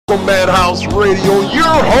Madhouse Radio, your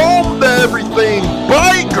home to everything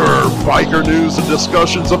biker news and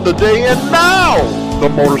discussions of the day. And now, the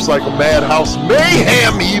Motorcycle Madhouse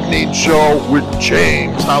Mayhem Evening Show with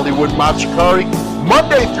James Hollywood Machikari,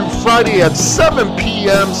 Monday through Friday at 7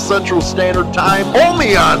 p.m. Central Standard Time,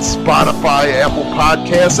 only on Spotify, Apple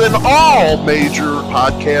Podcasts, and all major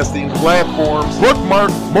podcasting platforms.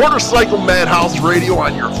 Bookmark Motorcycle Madhouse Radio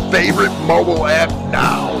on your favorite mobile app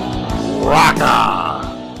now. Rock on!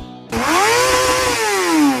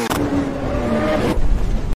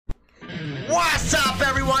 What's up,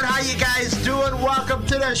 everyone? How you guys doing? Welcome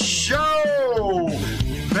to the show,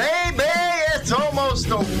 baby. It's almost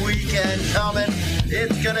a weekend coming.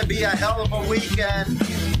 It's gonna be a hell of a weekend.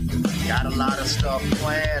 Got a lot of stuff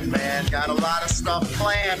planned, man. Got a lot of stuff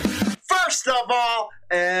planned. First of all,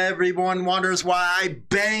 everyone wonders why I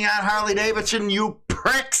bang on Harley Davidson, you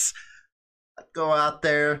pricks. I go out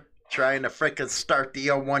there trying to frickin' start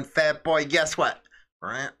the 01 Fat Boy. Guess what?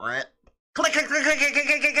 Click, click, click, click, click,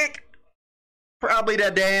 click, click, click. Probably the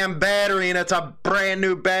damn battery, and it's a brand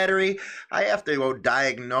new battery. I have to go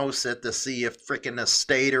diagnose it to see if frickin' the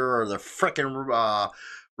stator or the frickin'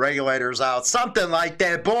 regulator's out. Something like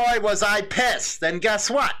that. Boy, was I pissed. And guess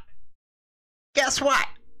what? Guess what?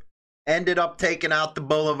 Ended up taking out the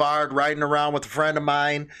Boulevard, riding around with a friend of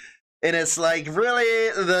mine. And it's like,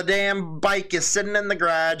 really, the damn bike is sitting in the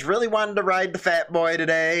garage. Really wanted to ride the Fat Boy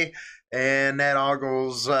today. And that all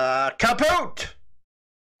goes kaput.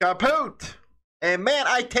 Kaput. And man,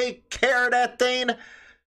 I take care of that thing,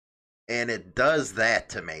 and it does that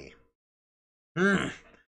to me.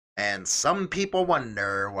 And some people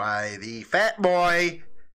wonder why the Fat Boy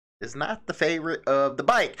is not the favorite of the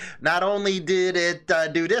bike. Not only did it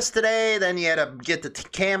do this today, then you had to get the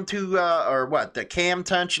cam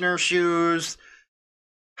tensioner shoes.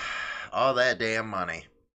 All that damn money.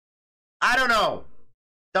 I don't know.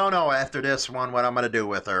 Don't know after this one what I'm going to do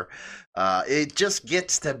with her. It just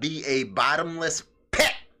gets to be a bottomless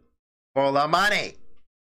pit full of money.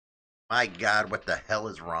 My God, what the hell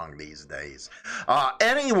is wrong these days?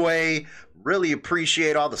 Anyway, really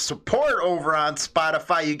appreciate all the support over on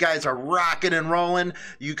Spotify. You guys are rocking and rolling.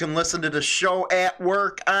 You can listen to the show at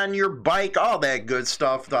work, on your bike, all that good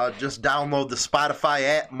stuff. Just download the Spotify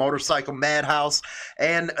app, Motorcycle Madhouse,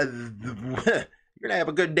 and you're going to have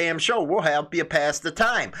a good damn show. We'll help you pass the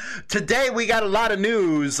time. Today, we got a lot of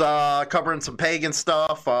news covering some pagan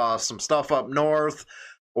stuff, some stuff up north,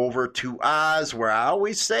 over to Oz, where I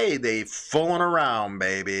always say they fooling around,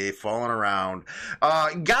 baby, fooling around.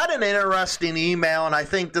 Got an interesting email, and I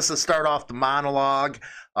think this will start off the monologue,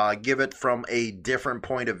 give it from a different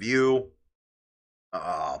point of view.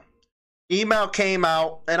 Email came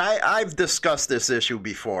out, and I've discussed this issue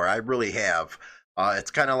before. I really have.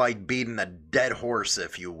 It's kind of like beating a dead horse,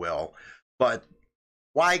 if you will. But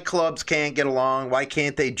why clubs can't get along? Why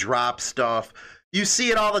can't they drop stuff? You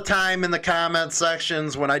see it all the time in the comment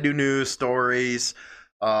sections when I do news stories.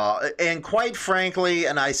 And quite frankly,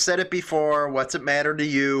 and I said it before, what's it matter to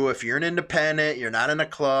you? If you're an independent, you're not in a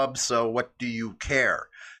club, so what do you care?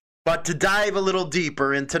 But to dive a little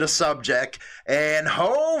deeper into the subject and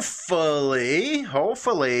hopefully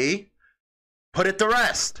put it to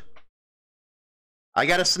rest. I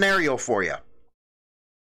got a scenario for you.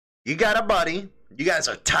 You got a buddy. You guys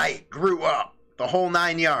are tight, grew up, the whole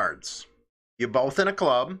 9 yards. You're both in a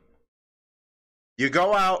club. You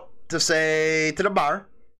go out to the bar.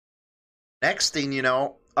 Next thing you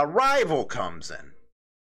know, a rival comes in.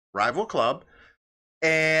 Rival club.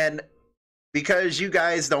 And because you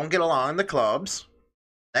guys don't get along in the clubs,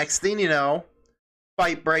 next thing you know,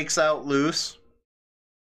 fight breaks out loose.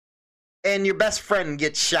 And your best friend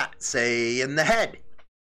gets shot, say, in the head.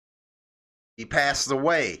 He passes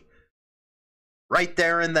away. Right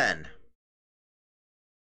there and then.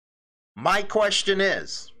 My question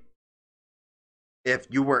is, if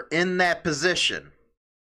you were in that position,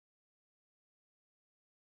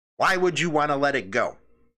 why would you want to let it go?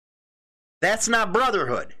 That's not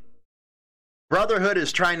brotherhood. Brotherhood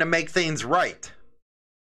is trying to make things right.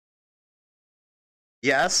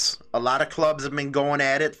 Yes, a lot of clubs have been going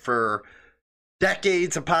at it for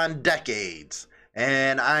decades upon decades.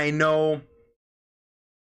 And I know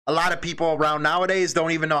a lot of people around nowadays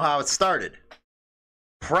don't even know how it started.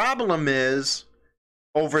 Problem is,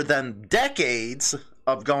 over the decades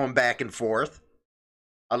of going back and forth,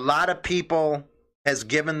 a lot of people has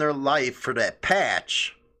given their life for that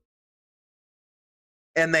patch.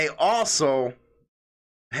 And they also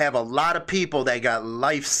have a lot of people that got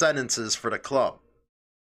life sentences for the club.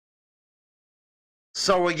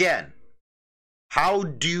 So again, how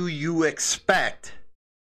do you expect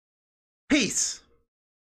peace?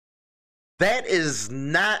 That is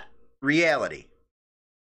not reality.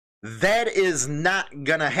 That is not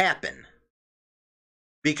gonna happen.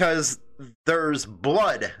 Because there's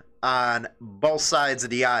blood on both sides of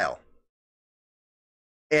the aisle.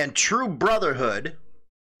 And true brotherhood,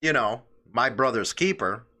 you know, my brother's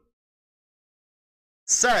keeper,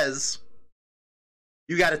 says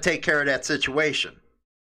you got to take care of that situation.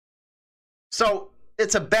 So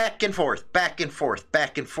it's a back and forth, back and forth,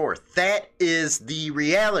 back and forth. That is the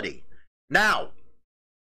reality. Now,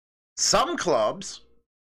 some clubs,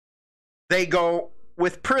 they go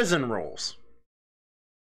with prison rules.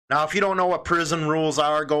 Now, if you don't know what prison rules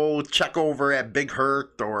are, go check over at Big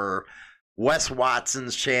Hurt or Wes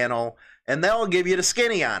Watson's channel, and they'll give you the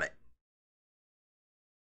skinny on it.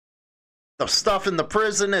 The stuff in the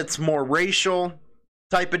prison, it's more racial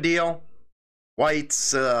type of deal.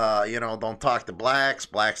 Whites, don't talk to blacks.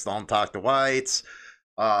 Blacks don't talk to whites.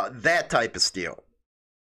 That type of deal.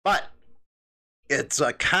 But it's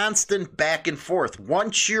a constant back and forth.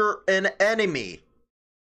 Once you're an enemy,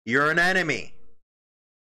 you're an enemy.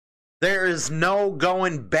 There is no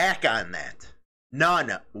going back on that.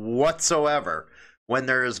 None whatsoever when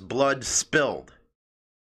there is blood spilled.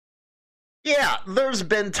 Yeah, there's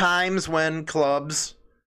been times when clubs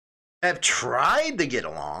have tried to get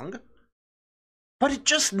along, but it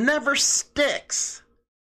just never sticks.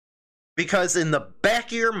 Because in the back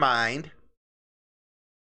of your mind,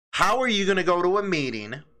 how are you going to go to a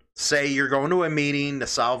meeting, say you're going to a meeting to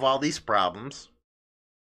solve all these problems,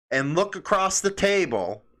 and look across the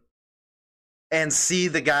table and see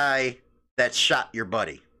the guy that shot your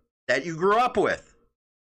buddy, that you grew up with,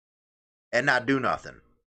 and not do nothing?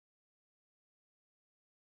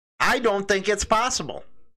 I don't think it's possible.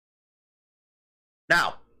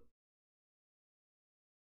 Now,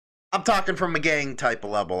 I'm talking from a gang type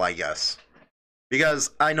of level, I guess.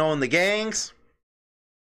 Because I know in the gangs,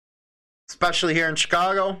 especially here in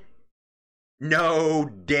Chicago, no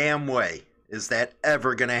damn way is that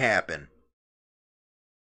ever going to happen.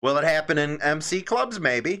 Will it happen in MC clubs?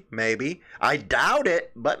 Maybe. Maybe. I doubt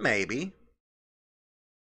it, but maybe.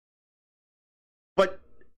 But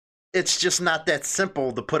it's just not that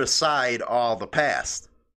simple to put aside all the past.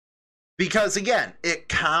 Because, again, it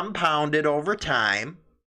compounded over time.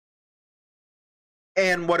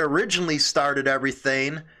 And what originally started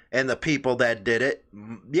everything, and the people that did it,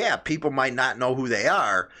 yeah, people might not know who they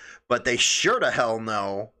are, but they sure to hell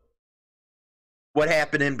know what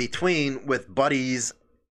happened in between with buddies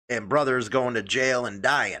and brothers going to jail and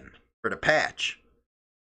dying for the patch.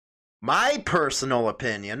 My personal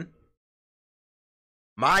opinion,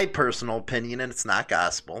 and it's not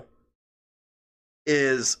gospel,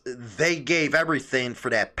 is they gave everything for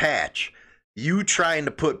that patch. You trying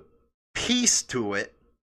to put peace to it,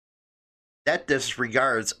 that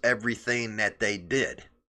disregards everything that they did.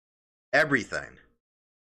 Everything.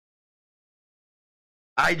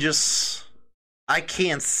 I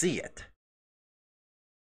can't see it.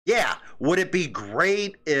 Yeah, would it be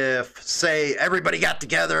great if, say, everybody got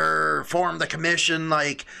together, formed a commission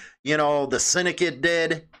like, the Syndicate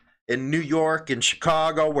did in New York and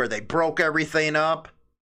Chicago where they broke everything up?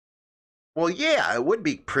 Well, yeah, it would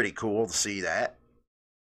be pretty cool to see that.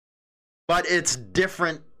 But it's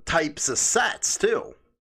different types of sets, too.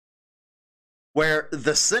 Where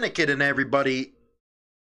the Syndicate and everybody,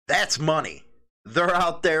 that's money. They're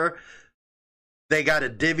out there. They got to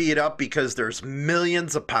divvy it up because there's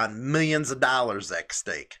millions upon millions of dollars at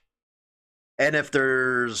stake. And if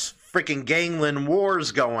there's freaking gangland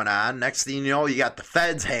wars going on, next thing you know, you got the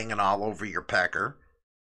feds hanging all over your pecker.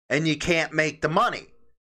 And you can't make the money.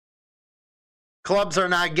 Clubs are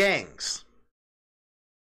not gangs.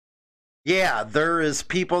 Yeah, there is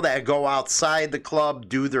people that go outside the club,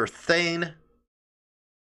 do their thing.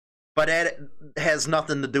 But it has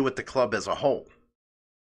nothing to do with the club as a whole.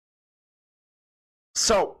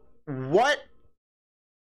 So,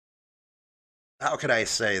 how could I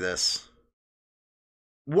say this?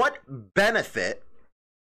 What benefit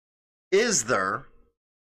is there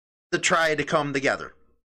to try to come together?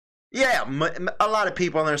 Yeah, a lot of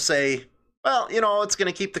people in there say, well, it's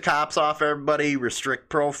going to keep the cops off everybody, restrict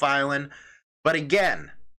profiling. But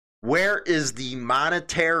again, where is the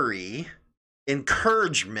monetary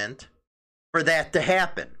encouragement for that to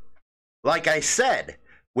happen? Like I said,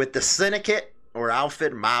 with the Syndicate or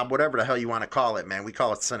outfit, mob, whatever the hell you want to call it, man. We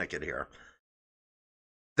call it Syndicate here.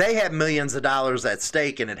 They have millions of dollars at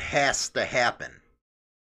stake, and it has to happen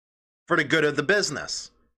for the good of the business.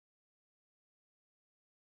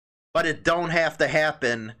 But it don't have to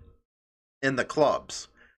happen in the clubs.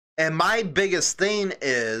 And my biggest thing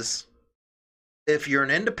is, if you're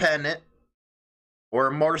an independent or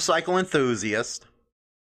a motorcycle enthusiast,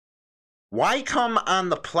 Why come on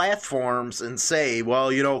the platforms and say,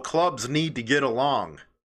 well, you know, clubs need to get along?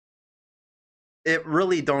 It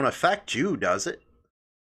really don't affect you, does it?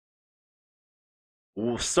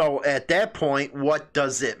 So at that point, what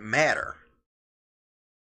does it matter?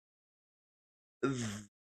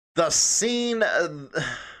 The scene,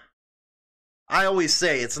 I always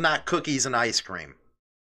say it's not cookies and ice cream.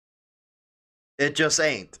 It just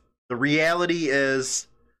ain't. The reality is,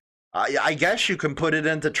 I guess you can put it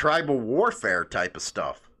into tribal warfare type of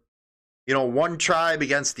stuff. You know, one tribe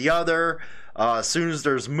against the other, as soon as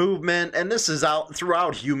there's movement, and this is out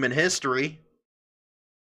throughout human history.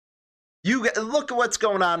 You look at what's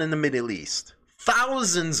going on in the Middle East.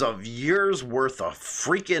 Thousands of years worth of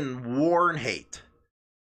freaking war and hate.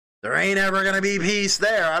 There ain't ever going to be peace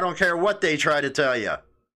there. I don't care what they try to tell you.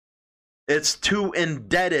 It's too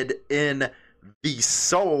indebted in the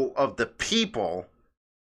soul of the people,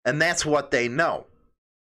 and that's what they know.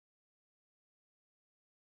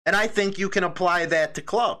 And I think you can apply that to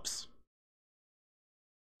clubs.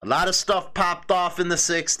 A lot of stuff popped off in the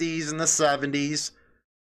 60s and the 70s.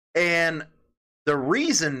 And the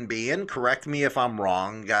reason being, correct me if I'm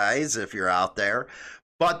wrong, guys, if you're out there,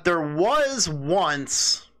 but there was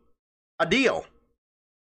once a deal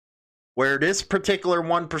where this particular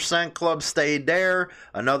 1% club stayed there,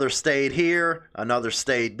 another stayed here, another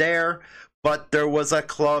stayed there, but there was a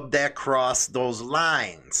club that crossed those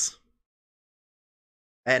lines.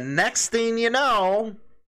 And next thing you know,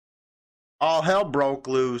 all hell broke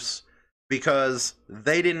loose because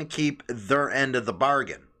they didn't keep their end of the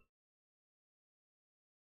bargain.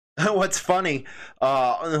 What's funny,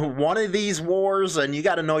 one of these wars, and you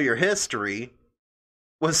got to know your history,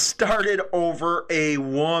 was started over a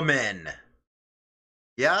woman.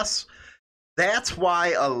 Yes, that's why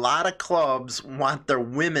a lot of clubs want their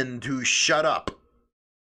women to shut up.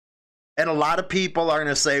 And a lot of people are going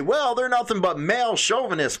to say, well, they're nothing but male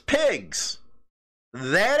chauvinist pigs.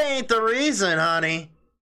 That ain't the reason, honey.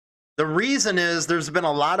 The reason is there's been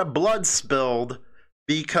a lot of blood spilled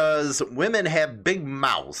because women have big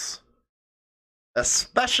mouths,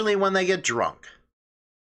 especially when they get drunk.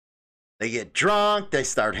 They get drunk, they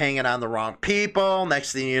start hanging on the wrong people.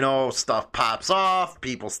 Next thing you know, stuff pops off,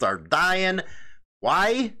 people start dying.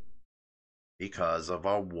 Why? Because of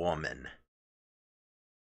a woman.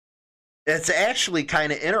 It's actually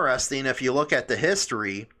kind of interesting if you look at the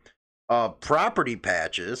history of property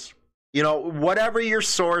patches. You know, whatever your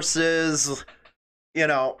source is, you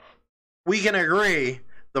know, we can agree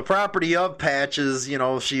the property of Patches, you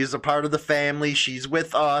know, she's a part of the family, she's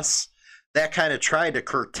with us. That kind of tried to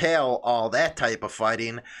curtail all that type of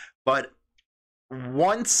fighting. But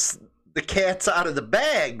once the cat's out of the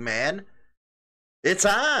bag, man, it's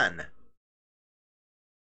on.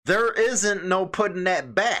 There isn't no putting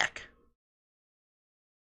that back.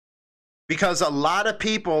 Because a lot of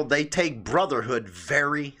people, they take brotherhood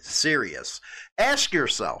very serious. Ask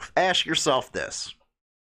yourself this.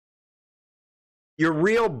 Your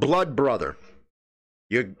real blood brother,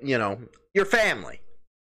 you know, your family.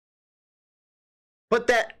 Put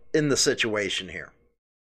that in the situation here.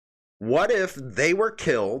 What if they were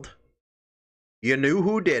killed? You knew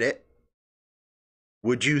who did it.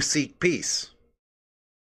 Would you seek peace?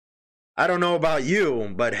 I don't know about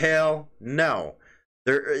you, but hell no.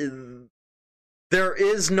 There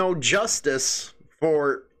is no justice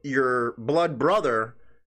for your blood brother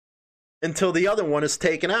until the other one is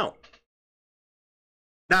taken out.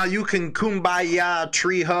 Now, you can kumbaya,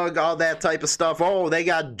 tree hug, all that type of stuff. Oh, they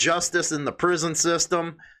got justice in the prison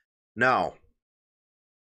system. No.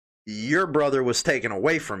 Your brother was taken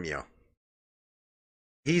away from you.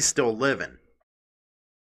 He's still living.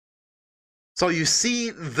 So you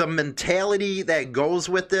see the mentality that goes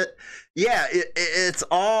with it. Yeah, it's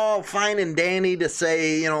all fine and dandy to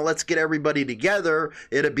say, you know, let's get everybody together.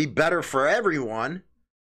 It'd be better for everyone.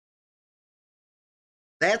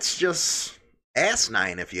 That's just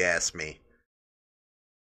asinine, if you ask me.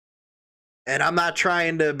 And I'm not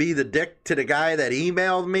trying to be the dick to the guy that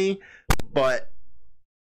emailed me, but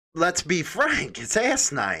let's be frank, it's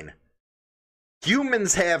asinine.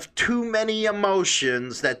 Humans have too many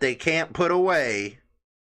emotions that they can't put away.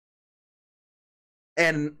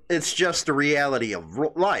 And it's just the reality of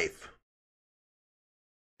life.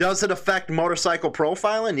 Does it affect motorcycle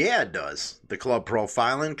profiling? Yeah, it does. The club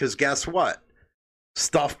profiling, because guess what?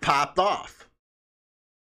 Stuff popped off.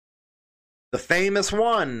 The famous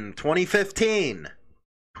one, 2015,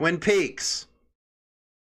 Twin Peaks.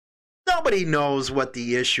 Nobody knows what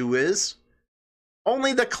the issue is.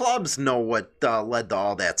 Only the clubs know what led to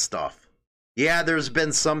all that stuff. Yeah, there's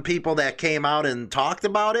been some people that came out and talked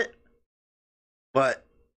about it, but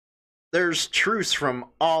there's truths from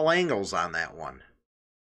all angles on that one.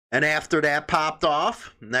 And after that popped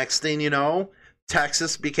off, next thing you know,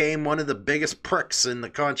 Texas became one of the biggest pricks in the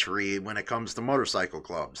country when it comes to motorcycle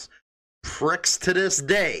clubs. Pricks to this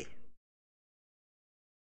day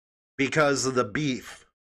because of the beef.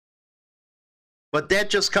 But that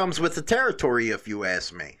just comes with the territory, if you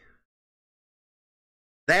ask me.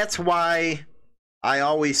 That's why I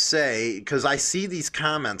always say, because I see these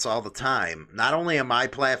comments all the time, not only on my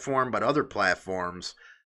platform, but other platforms,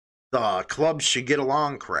 the clubs should get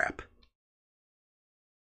along crap.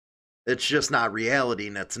 It's just not reality,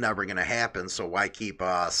 and it's never going to happen, so why keep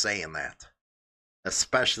saying that?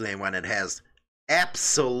 Especially when it has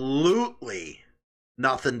absolutely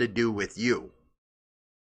nothing to do with you.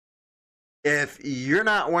 If you're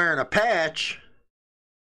not wearing a patch,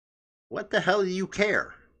 what the hell do you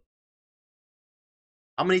care?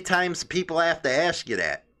 How many times do people have to ask you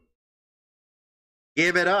that?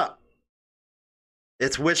 Give it up.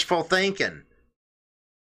 It's wishful thinking.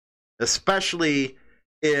 Especially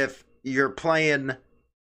if you're playing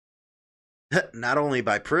not only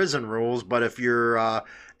by prison rules, but if you're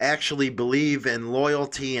actually believe in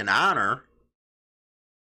loyalty and honor,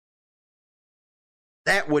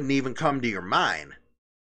 that wouldn't even come to your mind.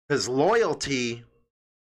 Because loyalty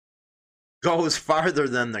goes farther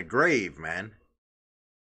than the grave, man.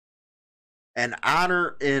 And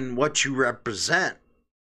honor in what you represent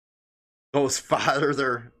goes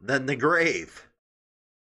farther than the grave.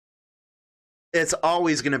 It's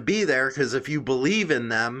always going to be there, because if you believe in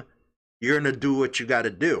them, you're going to do what you got to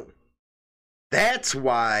do. That's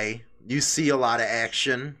why you see a lot of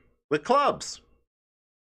action with clubs.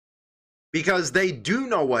 Because they do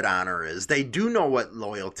know what honor is. They do know what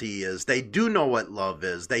loyalty is. They do know what love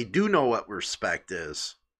is. They do know what respect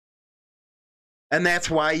is. And that's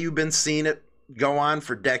why you've been seeing it go on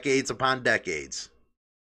for decades upon decades.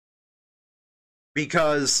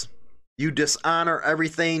 Because you dishonor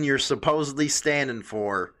everything you're supposedly standing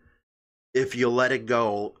for if you let it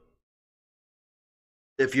go.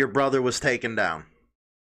 If your brother was taken down.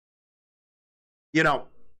 You know,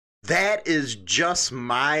 that is just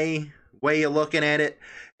my way of looking at it.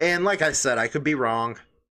 And like I said, I could be wrong.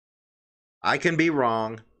 I can be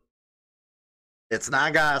wrong. It's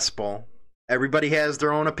not gospel. Everybody has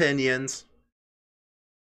their own opinions.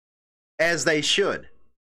 As they should.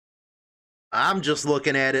 I'm just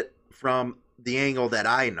looking at it from the angle that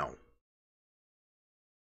I know.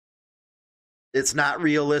 It's not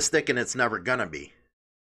realistic, and it's never gonna be.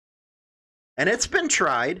 And it's been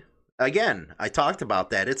tried. Again, I talked about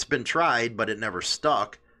that. It's been tried, but it never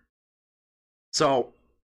stuck. So,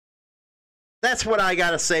 that's what I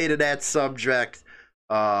gotta say to that subject.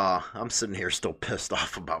 I'm sitting here still pissed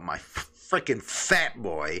off about my freaking fat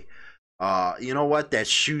boy. You know what? That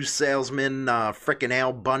shoe salesman, frickin'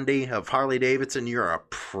 Al Bundy of Harley Davidson, you're a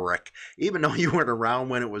prick. Even though you weren't around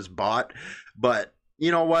when it was bought. But,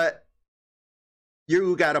 you know what?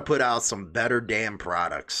 You gotta put out some better damn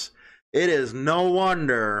products. It is no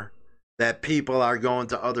wonder that people are going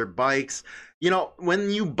to other bikes. You know,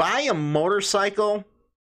 when you buy a motorcycle,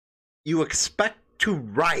 you expect to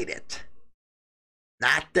ride it.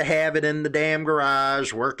 Not to have it in the damn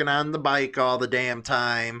garage, working on the bike all the damn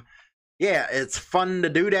time. Yeah, it's fun to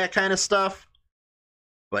do that kind of stuff,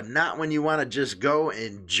 but not when you want to just go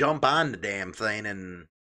and jump on the damn thing and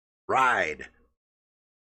ride.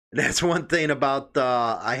 That's one thing about,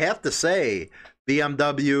 I have to say,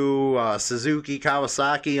 BMW, Suzuki,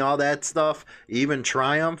 Kawasaki, all that stuff, even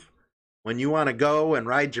Triumph, when you want to go and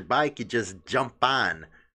ride your bike, you just jump on.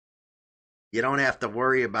 You don't have to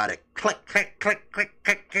worry about it. Click, click, click, click,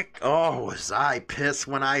 click, click. Oh, was I pissed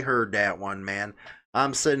when I heard that one, man.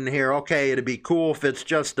 I'm sitting here, okay, it'd be cool if it's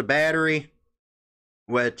just a battery,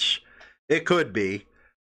 which it could be,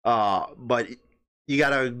 but you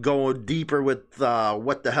gotta go deeper with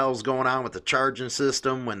what the hell's going on with the charging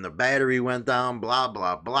system when the battery went down, blah,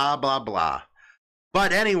 blah, blah, blah, blah.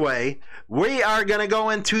 But anyway, we are going to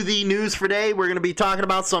go into the news for today. We're going to be talking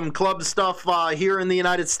about some club stuff here in the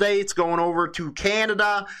United States, going over to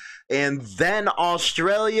Canada, and then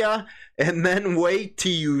Australia, and then wait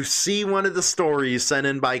till you see one of the stories sent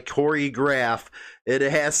in by Corey Graff. It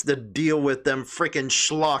has to deal with them freaking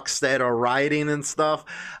schlucks that are riding and stuff.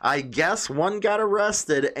 I guess one got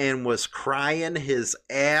arrested and was crying his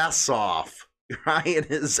ass off. Crying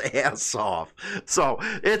his ass off. So,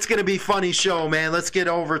 it's going to be a funny show, man. Let's get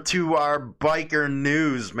over to our biker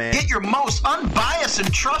news, man. Get your most unbiased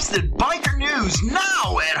and trusted biker news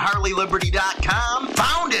now at HarleyLiberty.com.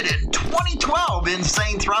 Founded in 2012,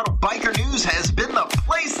 Insane Throttle Biker News has been the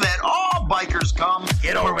place that all bikers come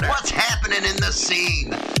Get over there. What's happening in the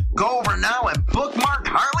scene. Go over now and bookmark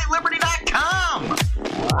HarleyLiberty.com.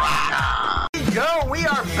 Rock on! Here we go. We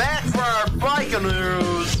are back for our biker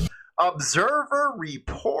news. Observer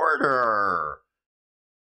reporter.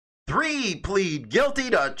 3 plead guilty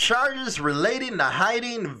to charges relating to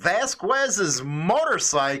hiding Vasquez's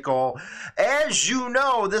motorcycle. As you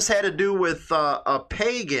know, this had to do with a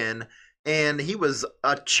pagan, and he was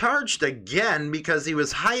charged again because he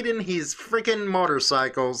was hiding his freaking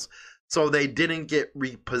motorcycles so they didn't get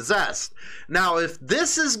repossessed. Now, if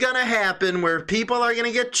this is going to happen where people are going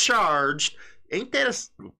to get charged, ain't that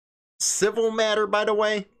a civil matter, by the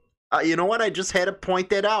way? You know what? I just had to point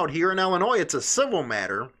that out. Here in Illinois, it's a civil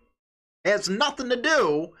matter. It has nothing to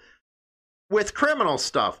do with criminal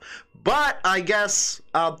stuff. But I guess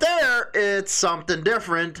out there, it's something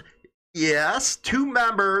different. Yes, 2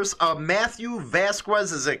 members of Matthew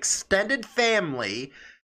Vasquez's extended family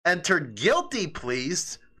entered guilty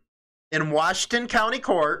pleas in Washington County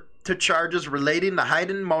Court to charges relating to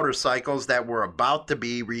hiding motorcycles that were about to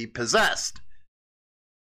be repossessed.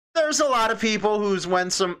 There's a lot of people who's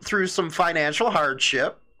went through some financial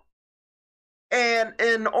hardship. And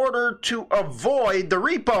in order to avoid the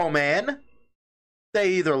repo man,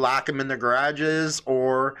 they either lock him in their garages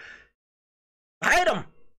or hide him.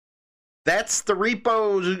 That's the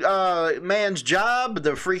repo man's job.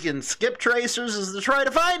 The freaking skip tracers is to try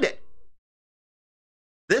to find it.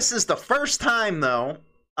 This is the first time, though,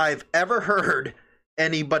 I've ever heard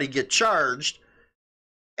anybody get charged.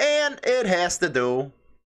 And it has to do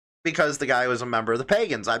because the guy was a member of the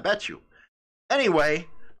Pagans, I bet you. Anyway,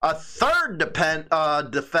 a third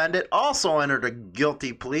defendant also entered a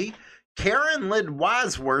guilty plea. Karen Lynn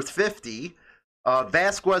Wadsworth, 50,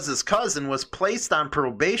 Vasquez's cousin, was placed on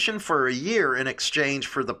probation for a year in exchange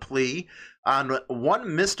for the plea on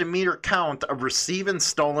 1 misdemeanor count of receiving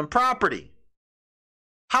stolen property.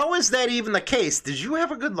 How is that even the case? Did you have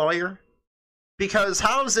a good lawyer? Because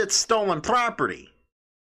how is it stolen property?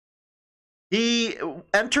 He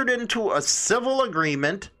entered into a civil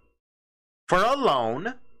agreement for a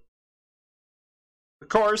loan. Of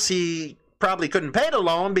course, he probably couldn't pay the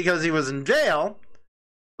loan because he was in jail.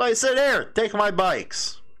 So he said, here, take my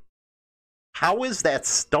bikes. How is that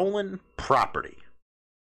stolen property?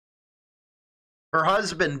 Her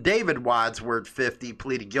husband, David Wadsworth, 50,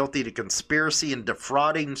 pleaded guilty to conspiracy and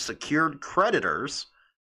defrauding secured creditors,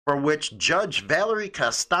 for which Judge Valerie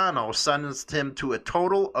Castano sentenced him to a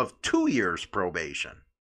total of 2 years probation.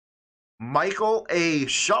 Michael A.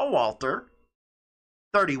 Showalter,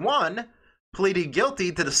 31, pleaded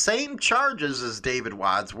guilty to the same charges as David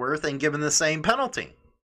Wadsworth and given the same penalty.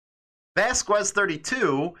 Vasquez,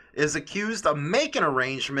 32, is accused of making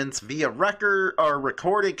arrangements via record or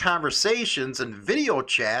recorded conversations and video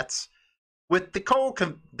chats with the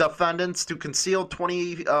co-defendants to conceal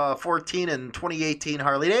 2014 and 2018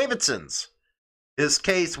 Harley-Davidsons. His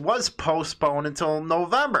case was postponed until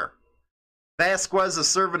November. Vasquez is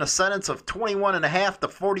serving a sentence of 21.5 to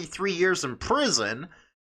 43 years in prison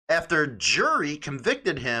after a jury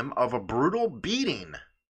convicted him of a brutal beating.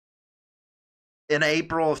 In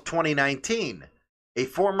April of 2019, a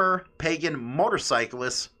former pagan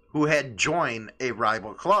motorcyclist who had joined a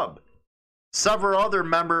rival club. Several other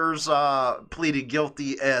members pleaded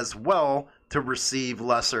guilty as well to receive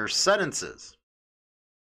lesser sentences.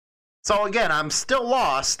 So again, I'm still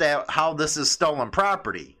lost at how this is stolen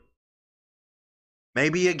property.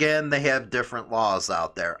 Maybe again they have different laws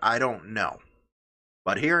out there. I don't know.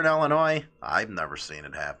 But here in Illinois, I've never seen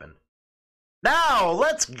it happen. Now,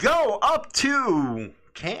 let's go up to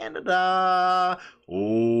Canada.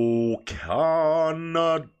 Oh,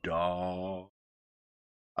 Canada.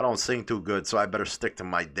 I don't sing too good, so I better stick to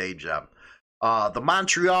my day job. The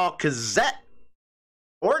Montreal Gazette.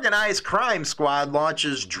 Organized crime squad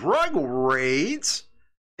launches drug raids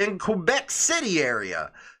in Quebec City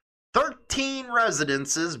area. 13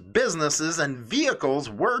 residences, businesses, and vehicles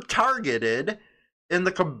were targeted in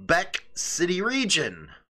the Quebec City region.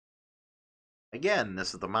 Again,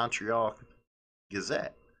 this is the Montreal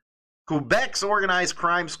Gazette. Quebec's organized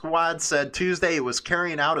crime squad said Tuesday it was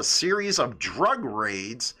carrying out a series of drug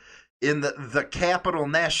raids in the Capitale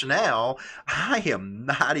Nationale. I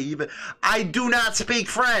do not speak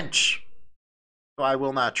French, so I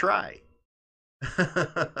will not try.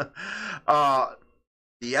 The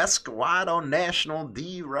Escouade National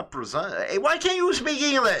de Represent. Hey, why can't you speak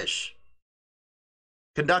English?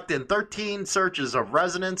 Conducting 13 searches of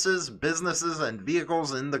residences, businesses, and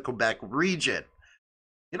vehicles in the Quebec region.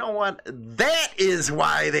 You know what? That is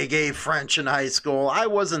why they gave French in high school. I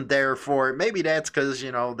wasn't there for it. Maybe that's because,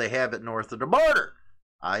 you know, they have it north of the border.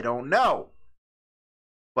 I don't know.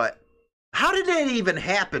 But how did that even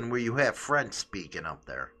happen where you have French speaking up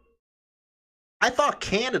there? I thought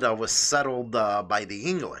Canada was settled by the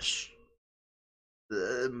English.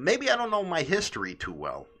 Maybe I don't know my history too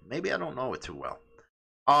well. Maybe I don't know it too well.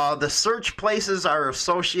 The search places are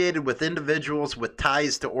associated with individuals with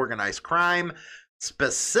ties to organized crime,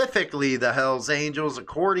 specifically the Hells Angels,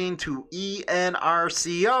 according to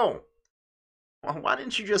ENRCO. Well, why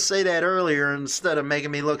didn't you just say that earlier instead of making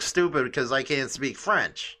me look stupid because I can't speak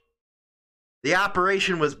French? The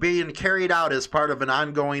operation was being carried out as part of an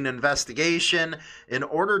ongoing investigation. In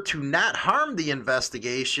order to not harm the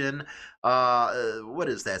investigation, what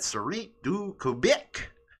is that, Cerise du Quebec?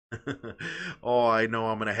 Oh, I know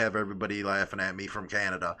I'm going to have everybody laughing at me from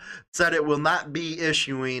Canada. Said it will not be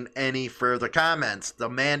issuing any further comments. The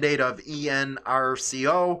mandate of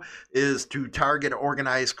ENRCO is to target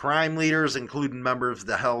organized crime leaders, including members of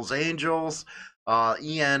the Hells Angels.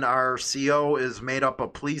 ENRCO is made up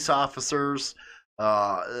of police officers,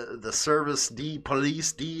 the Service de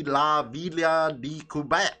Police de la Ville de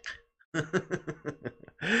Quebec.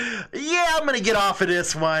 Yeah, I'm going to get off of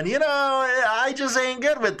this one. You know, I just ain't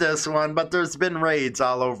good with this one, but there's been raids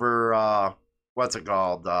all over,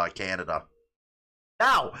 Canada.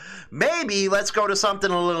 Now, maybe let's go to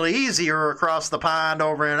something a little easier across the pond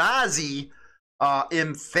over in Aussie.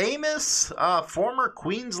 Infamous former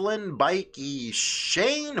Queensland bikie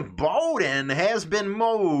Shane Bowden has been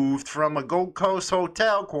moved from a Gold Coast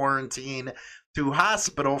hotel quarantine to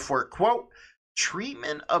hospital for, quote,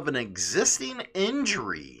 treatment of an existing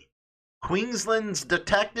injury. Queensland's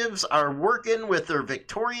detectives are working with their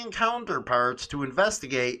Victorian counterparts to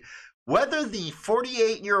investigate whether the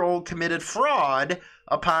 48-year-old committed fraud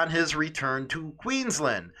upon his return to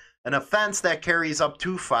Queensland, an offense that carries up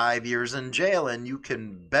to 5 years in jail, and you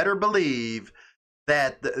can better believe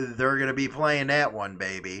that they're going to be playing that one,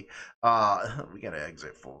 baby. We got to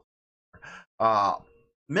exit full.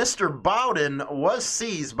 Mr. Bowden was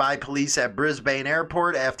seized by police at Brisbane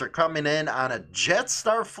Airport after coming in on a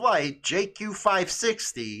Jetstar flight,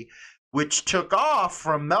 JQ560, which took off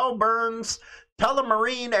from Melbourne's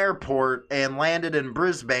Tullamarine Airport and landed in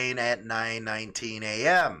Brisbane at 9:19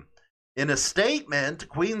 a.m. In a statement,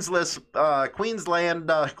 Queensland police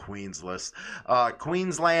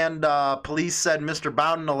said Mr.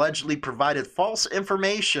 Bowden allegedly provided false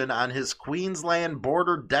information on his Queensland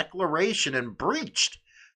border declaration and breached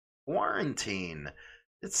quarantine.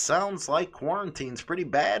 It sounds like quarantine's pretty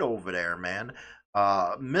bad over there, man.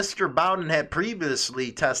 Mr. Bowden had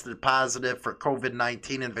previously tested positive for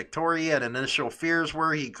COVID-19 in Victoria, and initial fears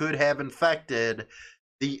were he could have infected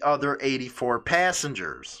the other 84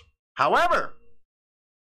 passengers. However,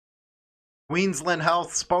 Queensland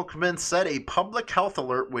Health spokesman said a public health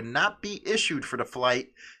alert would not be issued for the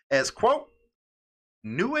flight as, quote,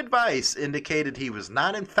 new advice indicated he was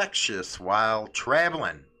not infectious while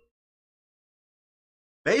traveling.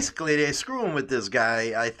 Basically, they screwing with this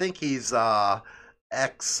guy. I think he's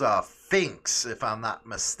ex-Finks, if I'm not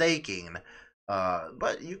mistaken.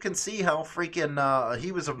 But you can see how freaking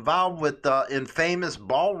he was involved with the infamous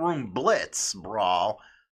Ballroom Blitz brawl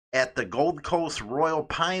at the Gold Coast Royal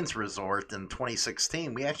Pines Resort in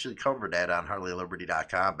 2016. We actually covered that on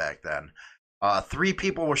HarleyLiberty.com back then. 3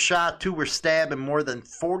 people were shot, 2 were stabbed, and more than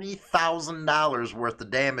 $40,000 worth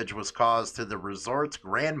of damage was caused to the resort's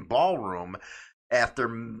grand ballroom after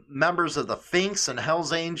members of the Finks and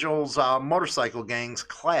Hells Angels motorcycle gangs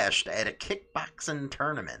clashed at a kickboxing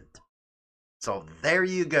tournament. So there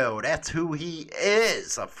you go. That's who he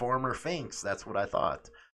is, a former Finks. That's what I thought.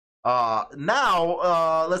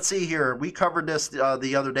 Now, let's see here. We covered this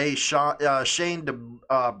the other day. Shane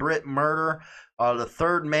Britt murder. The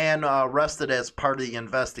third man arrested as part of the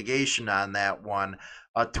investigation on that one.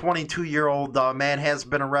 A 22-year-old man has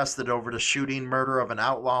been arrested over the shooting murder of an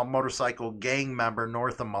outlaw motorcycle gang member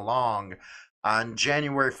north of Malong. On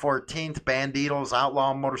January 14th, Banditos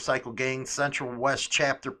outlaw motorcycle gang Central West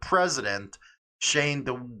chapter president Shane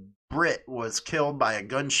Britt was killed by a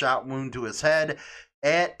gunshot wound to his head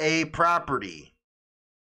at a property.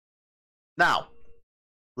 Now,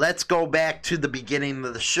 let's go back to the beginning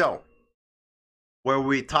of the show, where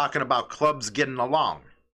we're talking about clubs getting along.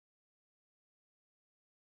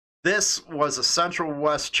 This was a Central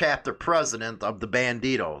West chapter president of the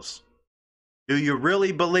Banditos. Do you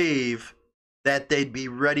really believe that they'd be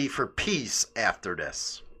ready for peace after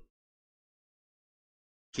this?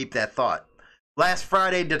 Keep that thought. Last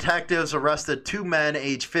Friday, detectives arrested 2 men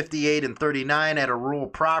aged 58 and 39 at a rural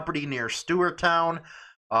property near Stewarttown.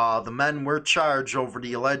 The men were charged over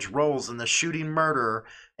the alleged roles in the shooting murder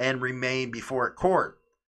and remain before court.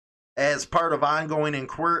 As part of ongoing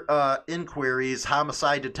inquiries,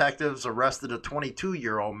 homicide detectives arrested a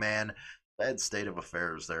 22-year-old man Bad state of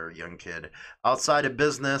affairs there, young kid. Outside of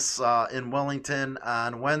business in Wellington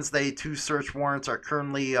on Wednesday, 2 search warrants are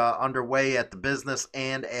currently underway at the business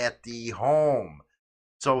and at the home.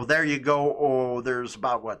 So there you go. Oh, there's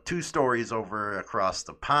about, 2 stories over across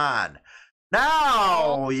the pond.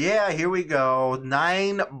 Now, yeah, here we go.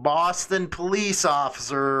 9 Boston police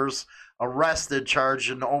officers arrested, charged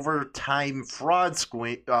in overtime fraud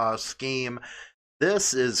scheme.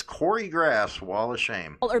 This is Corey Graff's Wall of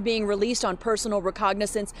Shame. Are being released on personal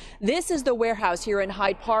recognizance. This is the warehouse here in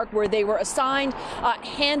Hyde Park where they were assigned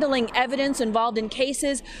handling evidence involved in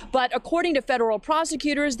cases. But according to federal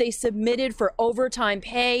prosecutors, they submitted for overtime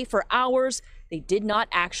pay for hours they did not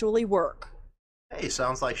actually work. Hey,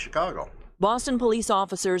 sounds like Chicago. Boston police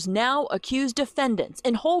officers now accuse defendants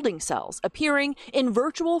in holding cells appearing in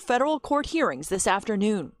virtual federal court hearings this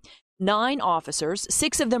afternoon. 9 officers,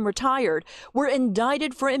 6 of them retired, were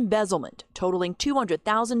indicted for embezzlement, totaling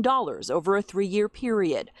 $200,000 over a 3-year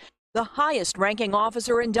period. The highest-ranking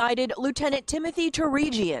officer indicted, Lieutenant Timothy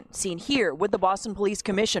Taragian, seen here with the Boston Police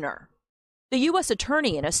Commissioner. The U.S.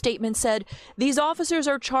 Attorney in a statement said these officers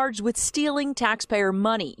are charged with stealing taxpayer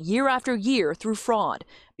money year after year through fraud.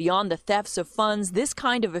 Beyond the thefts of funds, this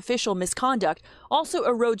kind of official misconduct also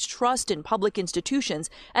erodes trust in public institutions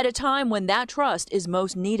at a time when that trust is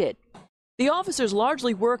most needed. The officers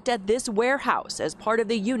largely worked at this warehouse as part of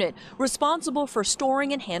the unit responsible for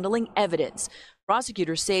storing and handling evidence.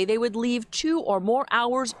 Prosecutors say they would leave 2 or more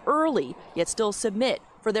hours early, yet still submit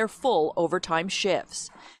for their full overtime shifts.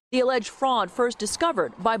 The alleged fraud first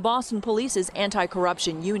discovered by Boston Police's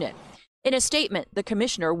anti-corruption unit. In a statement, the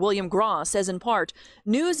commissioner, William Gross, says in part,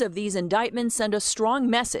 news of these indictments send a strong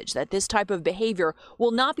message that this type of behavior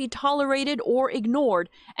will not be tolerated or ignored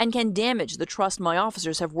and can damage the trust my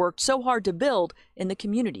officers have worked so hard to build in the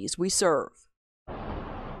communities we serve.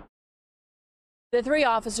 The 3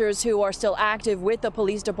 officers who are still active with the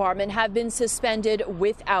police department have been suspended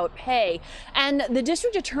without pay. And the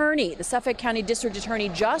district attorney, the Suffolk County District Attorney,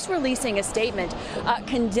 just releasing a statement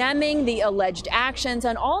condemning the alleged actions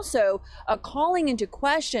and also calling into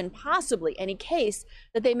question possibly any case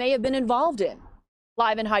that they may have been involved in.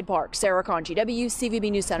 Live in Hyde Park, Sarah Conchi,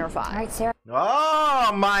 WCVB News Center 5. All right, Sarah.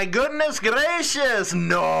 Oh, my goodness gracious.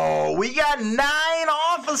 No, we got 9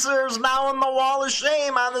 officers now in the Wall of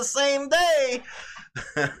Shame on the same day.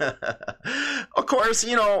 Of course,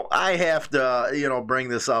 I have to, bring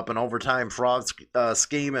this up, an overtime fraud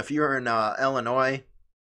scheme. If you're in Illinois,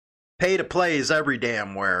 pay to play is every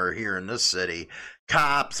damn where here in this city.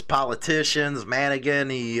 Cops, politicians,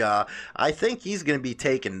 Madigan, I think he's going to be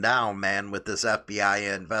taken down, man, with this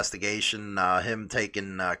FBI investigation, him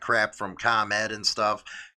taking crap from ComEd and stuff.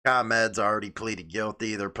 ComEd's already pleaded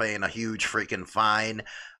guilty. They're paying a huge freaking fine.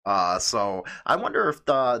 So I wonder if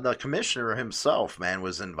the commissioner himself, man,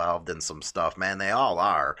 was involved in some stuff, man. They all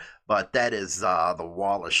are. But that is the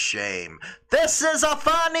Wall of Shame. This is a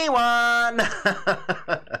funny one.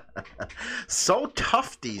 So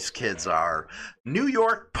tough these kids are. New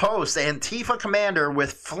York Post, Antifa commander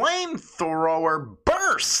with flamethrower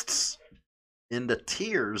bursts into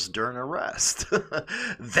tears during arrest.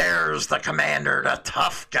 There's the commander, the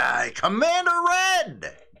tough guy, Commander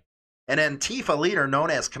Red. An Antifa leader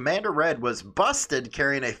known as Commander Red was busted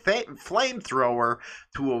carrying a flamethrower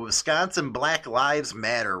to a Wisconsin Black Lives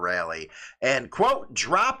Matter rally and, quote,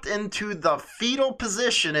 dropped into the fetal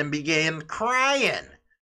position and began crying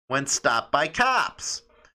when stopped by cops.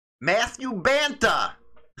 Matthew Banta,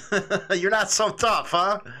 you're not so tough,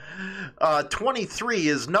 huh? 23,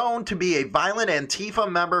 is known to be a violent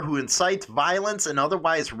Antifa member who incites violence and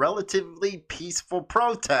otherwise relatively peaceful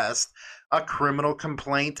protest. A criminal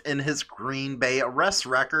complaint in his Green Bay arrest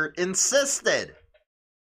record insisted.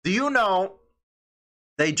 Do you know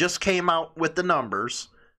they just came out with the numbers?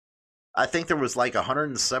 I think there was like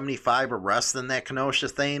 175 arrests in that Kenosha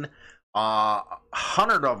thing.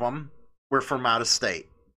 100 of them were from out of state.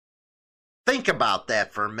 Think about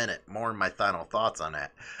that for a minute. More of my final thoughts on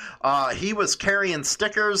that. He was carrying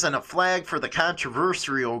stickers and a flag for the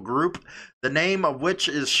controversial group, the name of which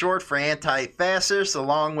is short for anti-fascist,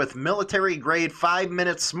 along with military-grade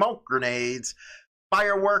 5-minute smoke grenades,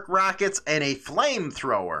 firework rockets, and a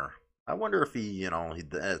flamethrower. I wonder if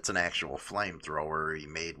it's an actual flamethrower. He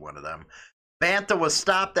made one of them. Banta was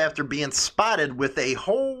stopped after being spotted with a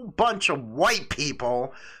whole bunch of white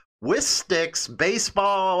people with sticks,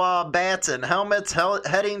 baseball bats, and helmets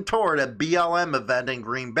heading toward a BLM event in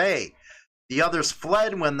Green Bay. The others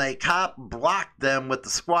fled when the cop blocked them with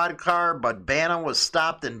the squad car, but Banta was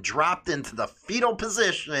stopped and dropped into the fetal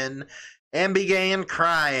position and began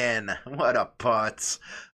crying. What a putz.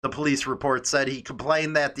 The police report said he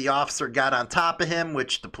complained that the officer got on top of him,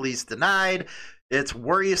 which the police denied. It's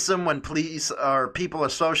worrisome when police or people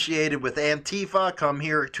associated with Antifa come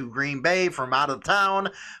here to Green Bay from out of town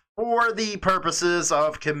for the purposes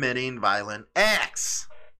of committing violent acts.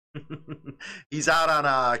 He's out on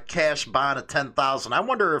a cash bond of $10,000. I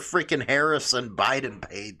wonder if freaking Harris and Biden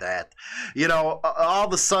paid that. You know, all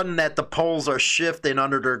of a sudden that the polls are shifting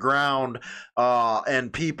under the ground,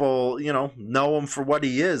 and people, you know him for what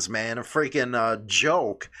he is, man, a freaking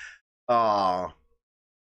joke. All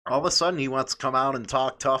of a sudden he wants to come out and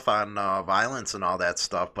talk tough on violence and all that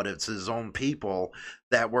stuff, but it's his own people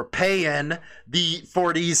that were paying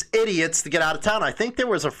for these idiots to get out of town. I think there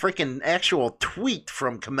was a freaking actual tweet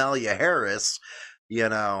from Kamala Harris. You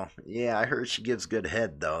know, yeah, I heard she gives good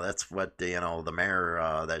head, though. That's what, the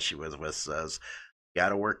mayor that she was with says. You got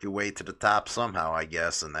to work your way to the top somehow, I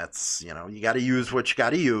guess, and that's, you got to use what you got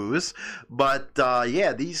to use. But,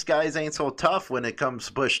 yeah, these guys ain't so tough when it comes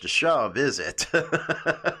push to shove, is it?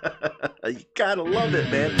 You got to love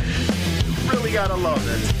it, man. You really got to love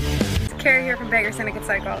it. Carrie here from Bagger Syndicate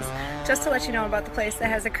Cycles. Just to let you know about the place that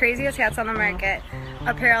has the craziest hats on the market.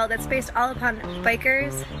 Apparel that's based all upon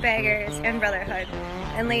bikers, baggers, and brotherhood.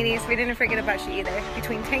 And ladies, we didn't forget about you either.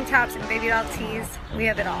 Between tank tops and baby doll tees, we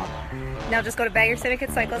have it all. Now just go to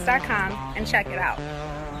BaggerSyndicateCycles.com and check it out.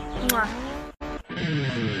 Mwah.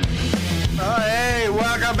 Oh, hey,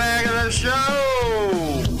 welcome back to the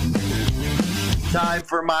show. Time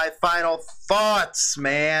for my final thoughts,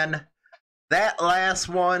 man. That last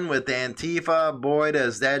one with Antifa, boy,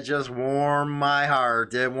 does that just warm my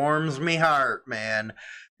heart. It warms me heart, man.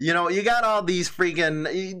 You know, you got all these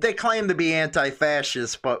freaking, they claim to be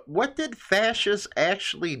anti-fascist, but what did fascists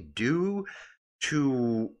actually do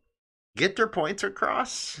to get their points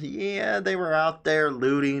across? Yeah, they were out there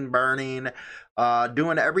looting, burning,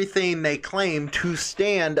 doing everything they claim to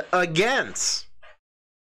stand against.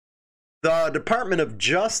 The Department of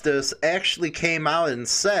Justice actually came out and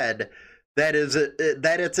said that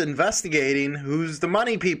it's investigating who's the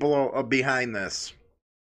money people behind this.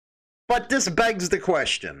 But this begs the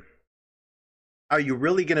question, are you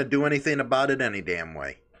really going to do anything about it any damn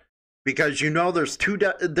way? Because there's two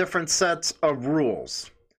different sets of rules.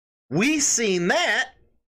 We seen that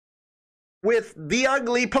with the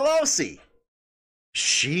ugly Pelosi.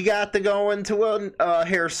 She got to go into a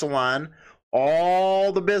hair salon.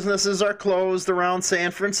 All the businesses are closed around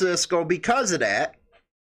San Francisco because of that.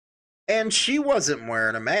 And she wasn't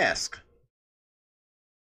wearing a mask.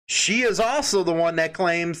 She is also the one that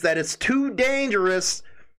claims that it's too dangerous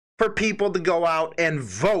for people to go out and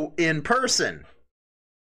vote in person.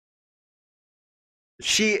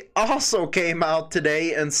 She also came out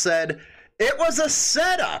today and said, it was a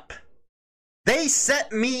setup. They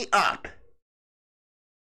set me up.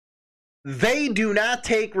 They do not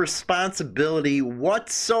take responsibility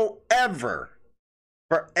whatsoever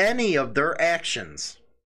for any of their actions.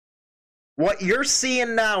 What you're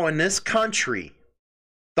seeing now in this country,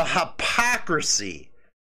 the hypocrisy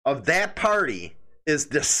of that party is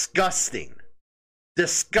disgusting.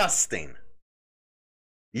 Disgusting.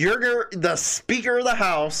 You're the Speaker of the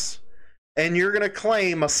House, and you're going to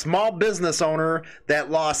claim a small business owner that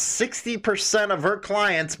lost 60% of her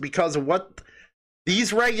clients because of what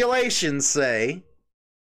these regulations say.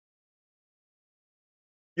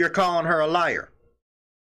 You're calling her a liar.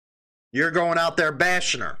 You're going out there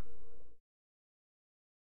bashing her.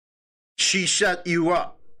 She shut you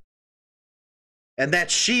up. And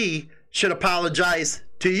that she should apologize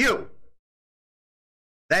to you.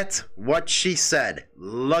 That's what she said.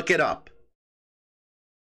 Look it up.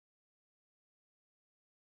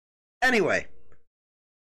 Anyway,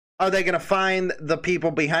 are they going to find the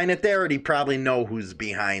people behind it? They already probably know who's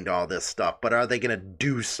behind all this stuff, but are they going to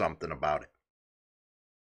do something about it?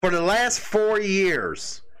 For the last 4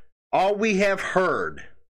 years, all we have heard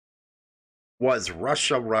was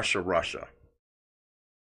Russia, Russia, Russia.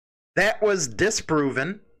 That was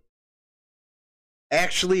disproven.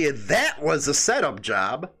 Actually, that was a setup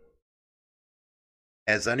job.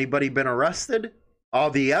 Has anybody been arrested?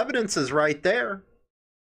 All the evidence is right there.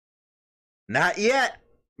 Not yet.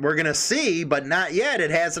 We're going to see, but not yet.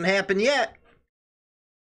 It hasn't happened yet.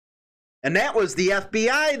 And that was the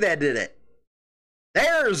FBI that did it.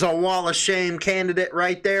 There's a wall of shame candidate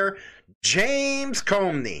right there. James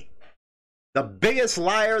Comey. The biggest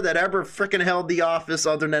liar that ever frickin' held the office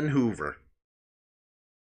other than Hoover.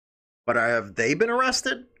 But have they been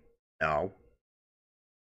arrested? No.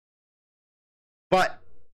 But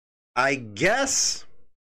I guess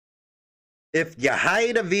if you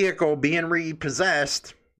hide a vehicle being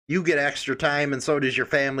repossessed, you get extra time and so does your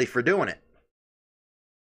family for doing it.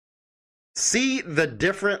 see the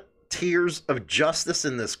different tiers of justice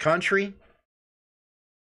in this country?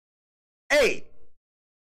 Hey,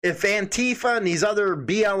 if Antifa and these other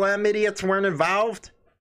BLM idiots weren't involved,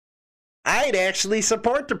 I'd actually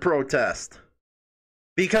support the protest.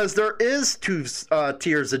 Because there is two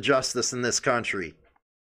tiers of justice in this country.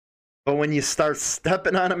 But when you start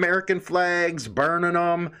stepping on American flags, burning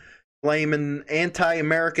them, claiming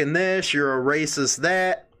anti-American this, you're a racist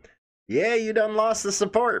that, yeah, you done lost the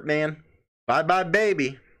support, man. Bye-bye,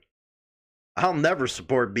 baby. I'll never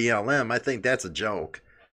support BLM. I think that's a joke.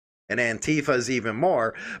 And Antifa's even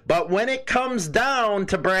more. But when it comes down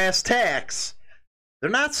to brass tacks, they're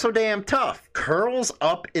not so damn tough. Curls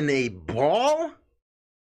up in a ball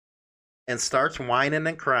and starts whining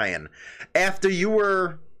and crying. After you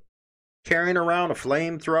were carrying around a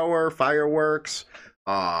flamethrower, fireworks,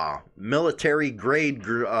 military-grade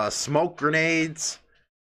smoke grenades,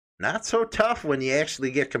 not so tough when you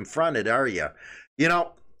actually get confronted, are you? You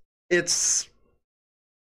know, it's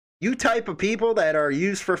you type of people that are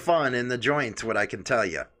used for fun in the joints, what I can tell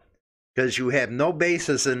you. Because you have no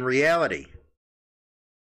basis in reality.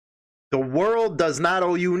 The world does not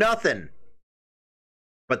owe you nothing.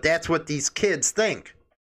 But that's what these kids think.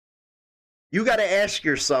 You got to ask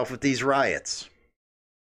yourself with these riots.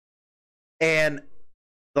 And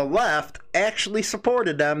the left actually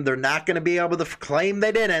supported them. They're not going to be able to claim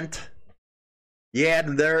they didn't. You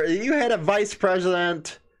had a vice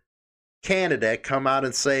president candidate come out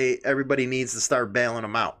and say everybody needs to start bailing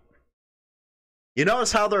them out. You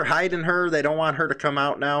notice how they're hiding her? They don't want her to come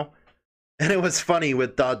out now. And it was funny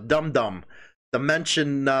with Dum Dum,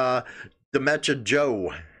 Dementia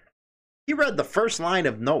Joe. He read the first line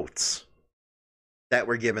of notes that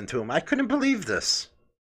were given to him. I couldn't believe this.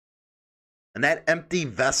 And that empty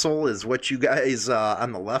vessel is what you guys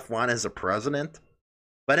on the left want as a president.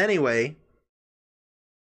 But anyway,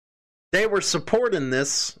 they were supporting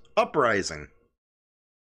this uprising.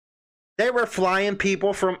 They were flying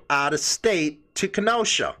people from out of state to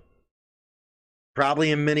Kenosha.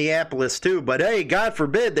 Probably in Minneapolis too. But hey, God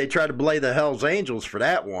forbid they try to blame the Hells Angels for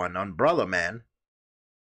that one. Umbrella Man.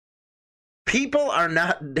 People are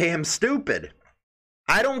not damn stupid.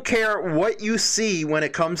 I don't care what you see when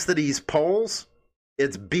it comes to these polls.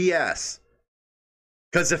 It's BS.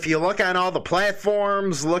 Because if you look on all the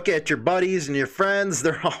platforms, look at your buddies and your friends,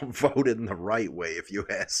 they're all voting the right way, if you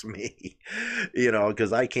ask me. You know,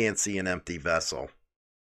 because I can't see an empty vessel.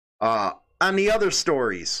 On the other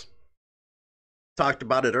stories, talked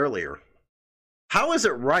about it earlier. How is it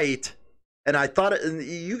right? And I thought,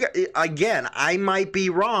 again, I might be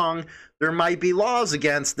wrong. There might be laws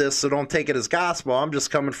against this, so don't take it as gospel. I'm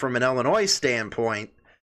just coming from an Illinois standpoint.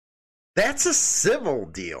 That's a civil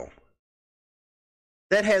deal.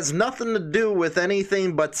 That has nothing to do with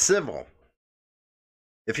anything but civil.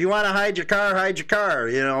 If you want to hide your car, hide your car.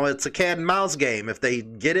 You know, it's a cat and mouse game. If they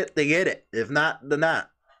get it, they get it. If not, they're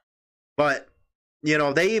not. But, you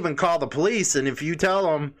know, they even call the police, and if you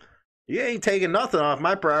tell them, you ain't taking nothing off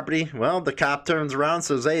my property, well, the cop turns around and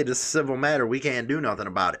says, hey, this is a civil matter. We can't do nothing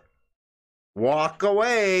about it. Walk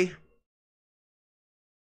away.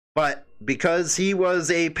 But because he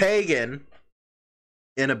was a pagan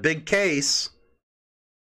in a big case,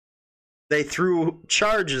 they threw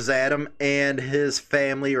charges at him and his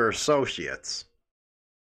family or associates.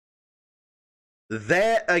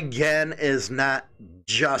 That, again, is not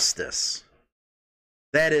justice.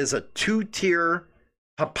 That is a two-tier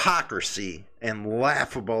hypocrisy, and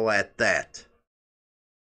laughable at that.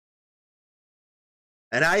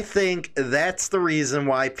 And I think that's the reason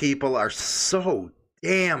why people are so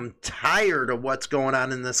damn tired of what's going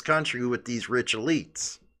on in this country with these rich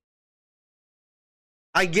elites.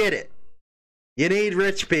 I get it. You need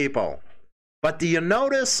rich people. But do you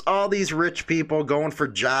notice all these rich people going for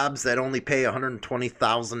jobs that only pay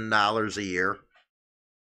 $120,000 a year?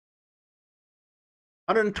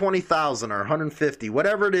 $120,000 or $150,000,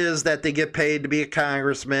 whatever it is that they get paid to be a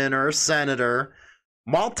congressman or a senator.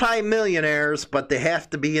 Multi-millionaires, but they have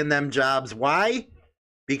to be in them jobs. Why?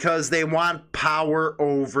 Because they want power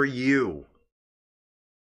over you.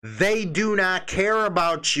 They do not care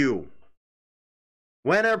about you.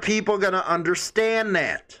 When are people going to understand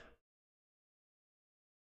that?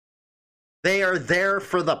 They are there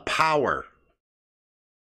for the power.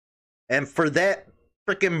 And for that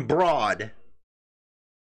freaking broad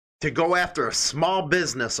to go after a small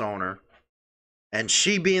business owner, and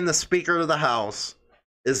she being the Speaker of the House,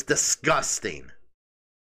 is disgusting.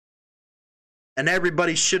 And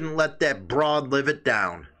everybody shouldn't let that broad live it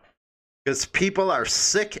down. Because people are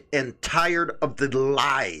sick and tired of the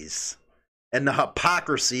lies and the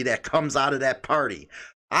hypocrisy that comes out of that party.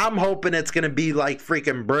 I'm hoping it's going to be like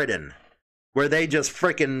freaking Britain. where they just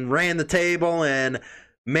freaking ran the table and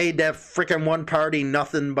made that freaking one party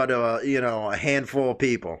nothing but a handful of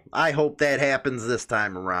people. I hope that happens this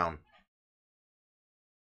time around.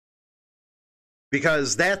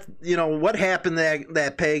 Because that, what happened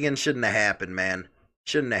that pagan shouldn't have happened, man.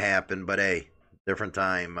 Shouldn't have happened, but hey, different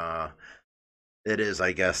time. It is,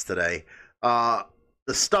 I guess, today. The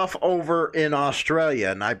stuff over in Australia,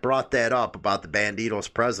 and I brought that up about the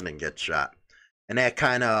Bandidos president gets shot. And that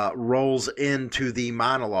kind of rolls into the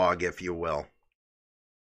monologue, if you will.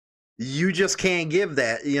 You just can't give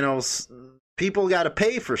that, people got to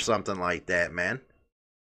pay for something like that, man.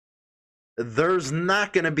 There's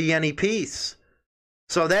not going to be any peace.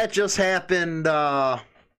 So that just happened,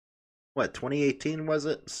 2018 was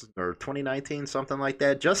it? Or 2019, something like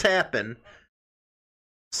that. Just happened.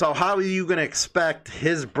 So how are you going to expect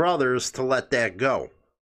his brothers to let that go?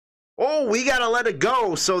 Oh, we got to let it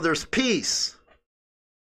go so there's peace.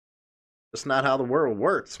 That's not how the world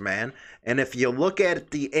works, man. And if you look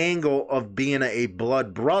at the angle of being a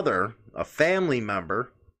blood brother, a family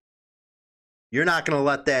member, you're not going to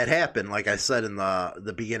let that happen, like I said in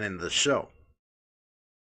the beginning of the show.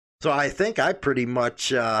 So I think I pretty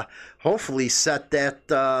much hopefully set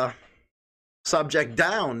that subject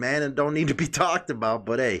down, man, and don't need to be talked about.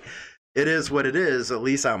 But hey, it is what it is, at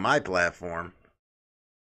least on my platform.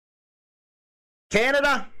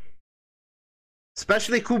 Canada,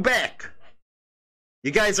 especially Quebec.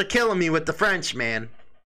 You guys are killing me with the French, man.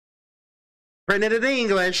 Print it in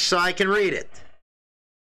English so I can read it.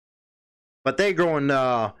 But they going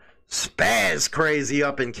spaz crazy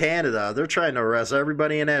up in Canada. They're trying to arrest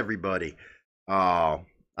everybody and everybody. I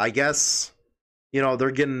guess, they're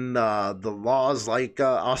getting the laws like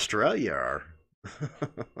Australia are.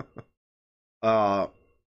 The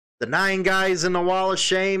 9 guys in the Wall of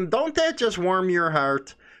Shame, don't that just warm your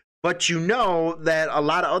heart? But you know that a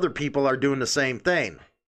lot of other people are doing the same thing.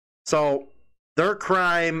 So their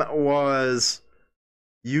crime was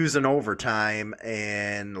using overtime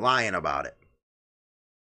and lying about it.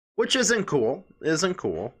 Which isn't cool.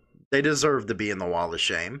 They deserve to be in the Wall of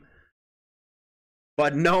Shame.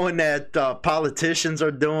 But knowing that politicians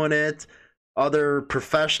are doing it, other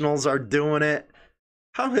professionals are doing it,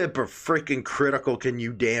 how freaking critical can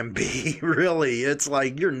you damn be? Really, it's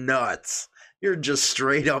like you're nuts. You're just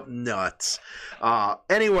straight up nuts.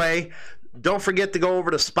 Anyway, don't forget to go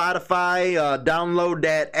over to Spotify, download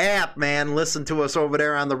that app, man. Listen to us over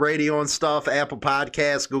there on the radio and stuff, Apple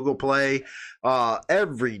Podcasts, Google Play,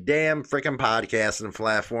 every damn freaking podcasting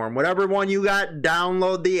platform. Whatever one you got,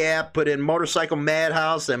 download the app, put in Motorcycle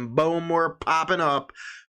Madhouse, and boom, we're popping up.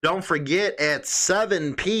 Don't forget, at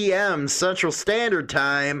 7 p.m. Central Standard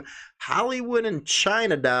Time, Hollywood and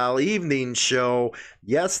China Doll evening show.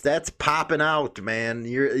 Yes, that's popping out, man.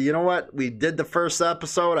 You know what? We did the first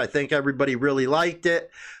episode. I think everybody really liked it.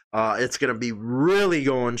 It's going to be really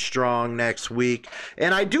going strong next week.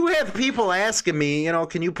 And I do have people asking me,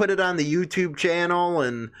 can you put it on the YouTube channel?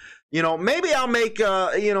 And, maybe I'll make,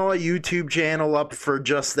 a YouTube channel up for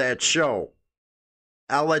just that show.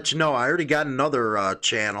 I'll let you know. I already got another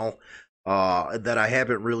channel that I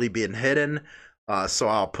haven't really been hitting. So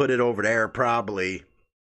I'll put it over there probably.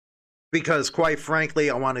 Because quite frankly,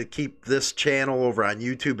 I want to keep this channel over on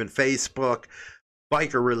YouTube and Facebook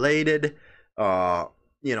biker related.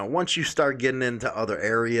 Once you start getting into other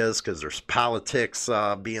areas, because there's politics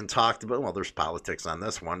being talked about. Well, there's politics on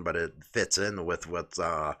this one, but it fits in with what's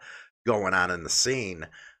going on in the scene.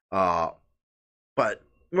 But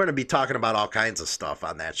we're going to be talking about all kinds of stuff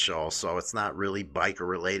on that show, so it's not really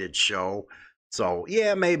biker-related show. So,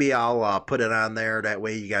 yeah, maybe I'll put it on there. That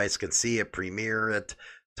way you guys can see it, premiere it,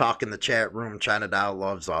 talk in the chat room. China Doll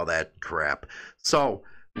loves all that crap. So,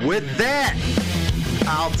 with that,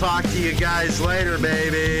 I'll talk to you guys later,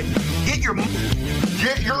 baby. Get your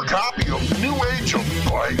copy of New Age of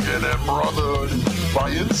Biking and Brotherhood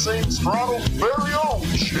by Insane Straddle's very own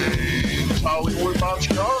James Hollywood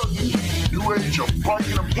Machikari. New Age of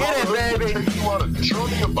Biking and Brotherhood will take you on a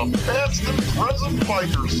journey of the past and present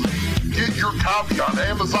bikers. Get your copy on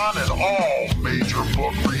Amazon and all major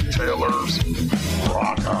book retailers.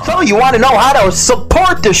 Rock on. So you want to know how to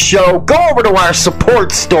support the show? Go over to our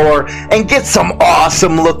support store and get some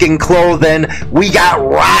awesome looking clothing. We got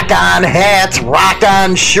Rock On hats, Rock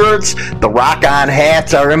On shirts. The Rock On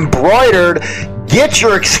hats are embroidered. Get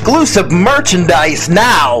your exclusive merchandise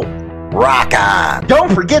now. Rock on.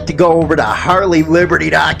 Don't forget to go over to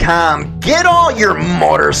HarleyLiberty.com. Get all your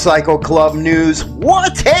motorcycle club news.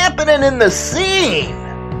 What's happening in the scene?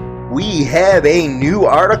 we have a new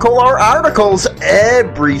article or articles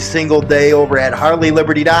every single day over at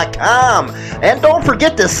HarleyLiberty.com. And don't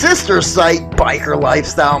forget the sister site,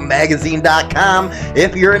 BikerLifestyleMagazine.com,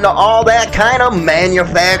 if you're into all that kind of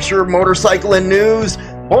manufactured motorcycle and news,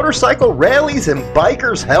 motorcycle rallies, and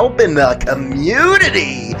bikers helping the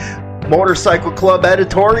community, motorcycle club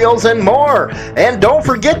editorials, and more. And don't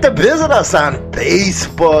forget to visit us on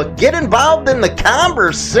Facebook. Get involved in the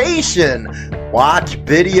conversation. Watch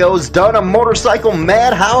videos done on Motorcycle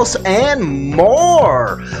Madhouse and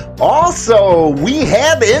more. Also, we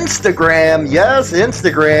have Instagram. Yes,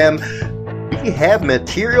 Instagram. We have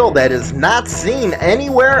material that is not seen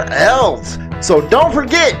anywhere else. So don't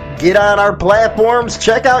forget, get on our platforms,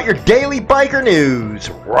 check out your daily biker news.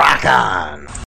 Rock on!